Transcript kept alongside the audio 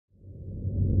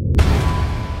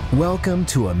Welcome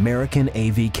to American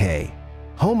AVK,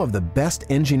 home of the best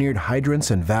engineered hydrants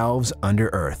and valves under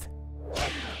earth.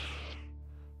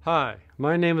 Hi,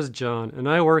 my name is John and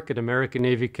I work at American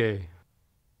AVK.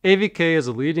 AVK is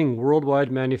a leading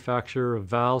worldwide manufacturer of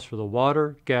valves for the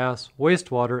water, gas,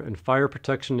 wastewater, and fire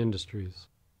protection industries.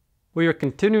 We are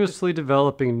continuously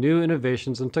developing new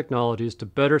innovations and technologies to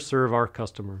better serve our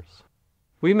customers.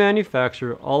 We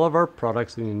manufacture all of our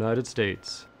products in the United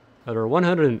States at our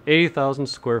 180,000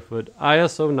 square foot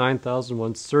ISO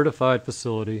 9001 certified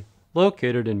facility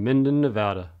located in Minden,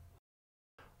 Nevada.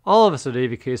 All of us at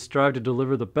AVK strive to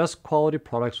deliver the best quality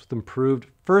products with improved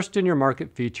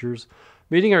first-in-your-market features,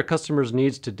 meeting our customers'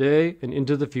 needs today and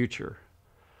into the future.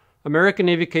 American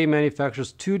AVK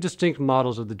manufactures two distinct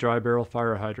models of the dry barrel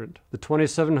fire hydrant, the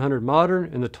 2700 Modern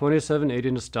and the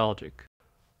 2780 Nostalgic.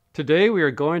 Today we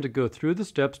are going to go through the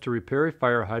steps to repair a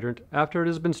fire hydrant after it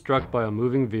has been struck by a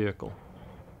moving vehicle.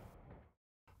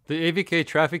 The AVK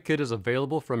Traffic Kit is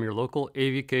available from your local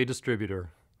AVK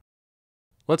distributor.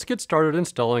 Let's get started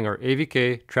installing our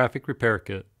AVK Traffic Repair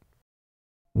Kit.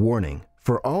 Warning: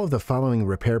 for all of the following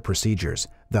repair procedures,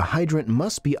 the hydrant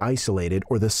must be isolated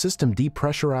or the system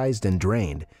depressurized and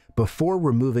drained before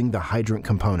removing the hydrant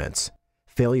components.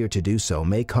 Failure to do so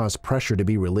may cause pressure to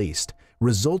be released,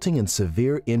 resulting in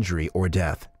severe injury or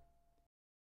death.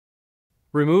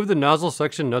 Remove the nozzle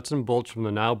section nuts and bolts from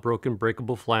the now broken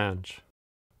breakable flange.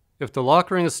 If the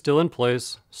lock ring is still in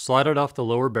place, slide it off the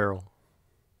lower barrel.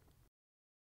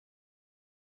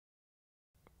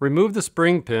 Remove the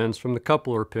spring pins from the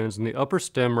coupler pins in the upper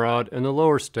stem rod and the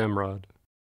lower stem rod.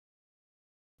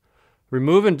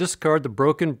 Remove and discard the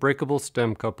broken breakable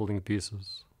stem coupling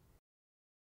pieces.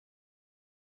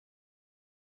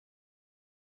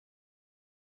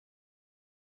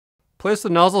 Place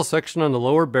the nozzle section on the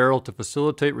lower barrel to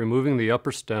facilitate removing the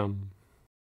upper stem.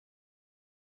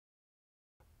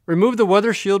 Remove the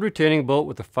weather shield retaining bolt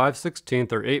with a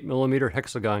 5/16 or 8 mm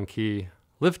hexagon key.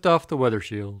 Lift off the weather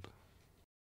shield.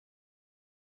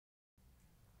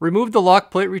 Remove the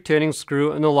lock plate retaining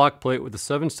screw and the lock plate with a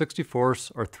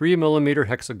 7/64 or 3 mm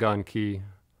hexagon key.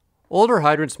 Older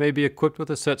hydrants may be equipped with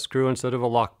a set screw instead of a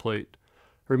lock plate.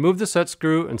 Remove the set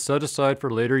screw and set aside for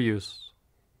later use.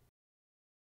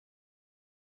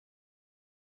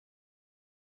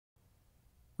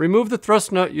 Remove the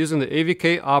thrust nut using the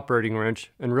AVK operating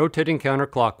wrench and rotating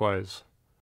counterclockwise.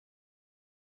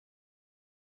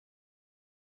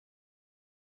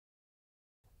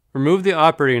 Remove the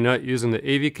operating nut using the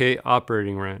AVK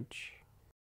operating wrench.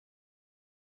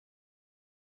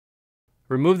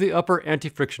 Remove the upper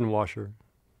anti-friction washer.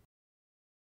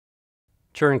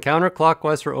 Turn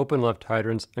counterclockwise for open left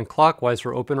hydrants and clockwise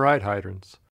for open right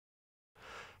hydrants.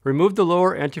 Remove the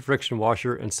lower anti-friction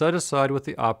washer and set aside with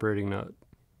the operating nut.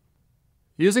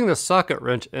 Using the socket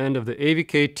wrench end of the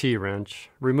AVK T-wrench,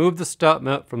 remove the stop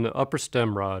nut from the upper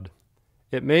stem rod.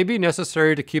 It may be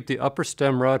necessary to keep the upper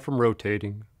stem rod from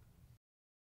rotating.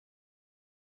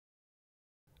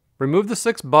 Remove the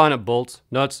 6 bonnet bolts,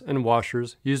 nuts, and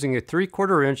washers using a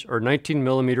 3/4 inch or 19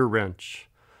 mm wrench.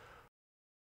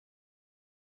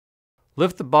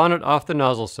 Lift the bonnet off the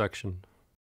nozzle section.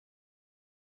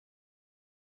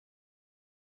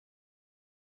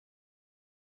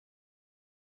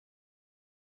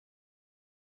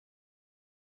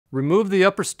 Remove the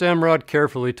upper stem rod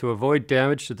carefully to avoid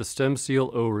damage to the stem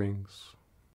seal O-rings.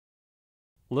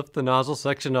 Lift the nozzle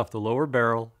section off the lower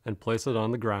barrel and place it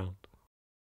on the ground.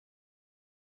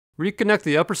 Reconnect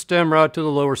the upper stem rod to the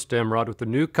lower stem rod with the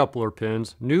new coupler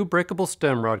pins, new breakable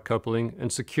stem rod coupling,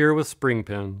 and secure with spring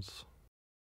pins.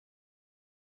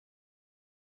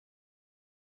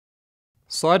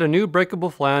 Slide a new breakable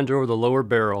flange over the lower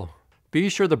barrel. Be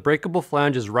sure the breakable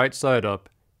flange is right side up,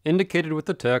 indicated with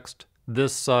the text,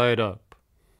 "This side up."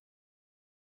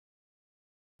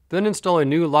 Then install a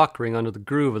new lock ring under the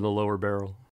groove in the lower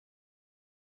barrel.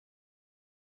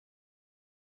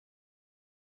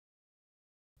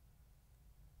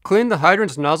 Clean the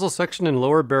hydrant's nozzle section and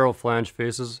lower barrel flange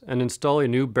faces and install a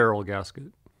new barrel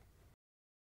gasket.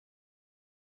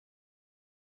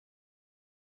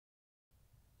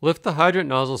 Lift the hydrant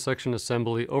nozzle section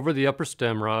assembly over the upper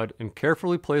stem rod and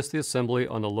carefully place the assembly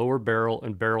on the lower barrel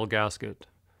and barrel gasket.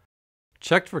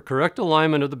 Check for correct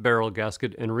alignment of the barrel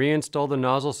gasket and reinstall the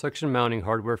nozzle section mounting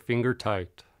hardware finger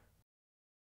tight.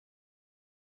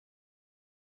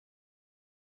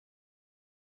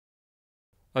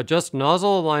 Adjust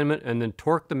nozzle alignment and then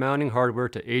torque the mounting hardware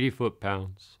to 80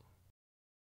 foot-pounds.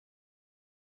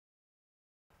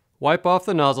 Wipe off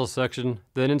the nozzle section,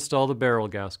 then install the barrel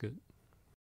gasket.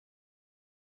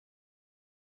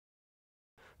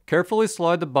 Carefully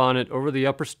slide the bonnet over the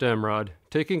upper stem rod,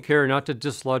 taking care not to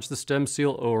dislodge the stem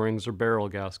seal O-rings or barrel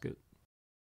gasket.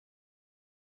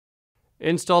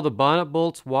 Install the bonnet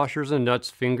bolts, washers, and nuts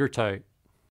finger tight.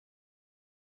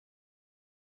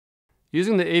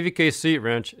 Using the AVK seat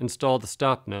wrench, install the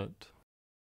stop nut.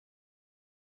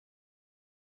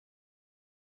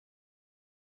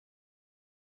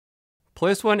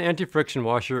 Place one anti-friction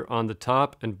washer on the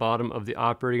top and bottom of the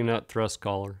operating nut thrust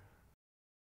collar.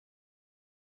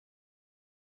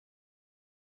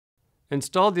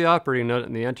 Install the operating nut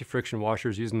and the anti-friction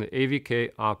washers using the AVK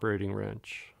operating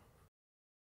wrench.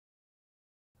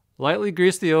 Lightly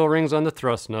grease the O-rings on the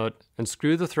thrust nut and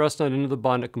screw the thrust nut into the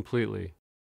bonnet completely.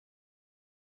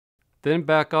 Then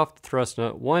back off the thrust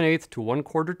nut 1/8 to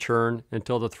 1/4 turn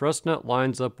until the thrust nut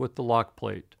lines up with the lock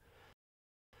plate.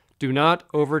 Do not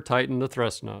over-tighten the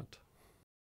thrust nut.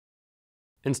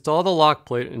 Install the lock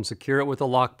plate and secure it with a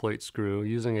lock plate screw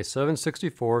using a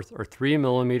 7/64 or 3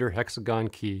 mm hexagon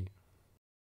key.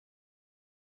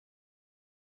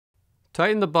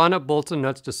 Tighten the bonnet bolts and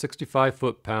nuts to 65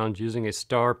 foot-pounds using a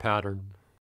star pattern.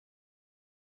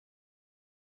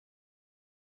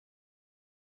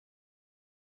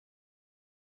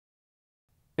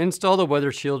 Install the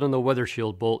weather shield and the weather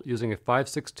shield bolt using a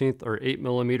 5/16 or 8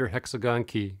 mm hexagon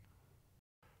key.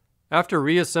 After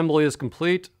reassembly is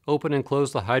complete, open and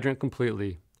close the hydrant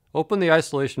completely. Open the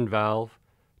isolation valve.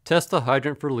 Test the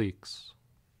hydrant for leaks.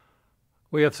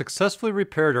 We have successfully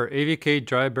repaired our AVK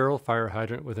dry barrel fire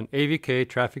hydrant with an AVK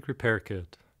traffic repair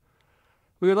kit.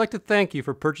 We would like to thank you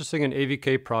for purchasing an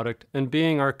AVK product and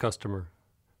being our customer.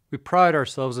 We pride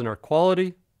ourselves in our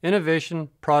quality,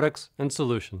 innovation, products, and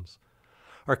solutions.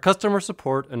 Our customer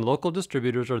support and local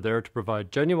distributors are there to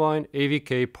provide genuine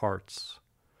AVK parts.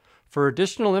 For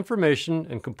additional information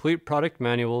and complete product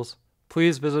manuals,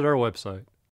 please visit our website.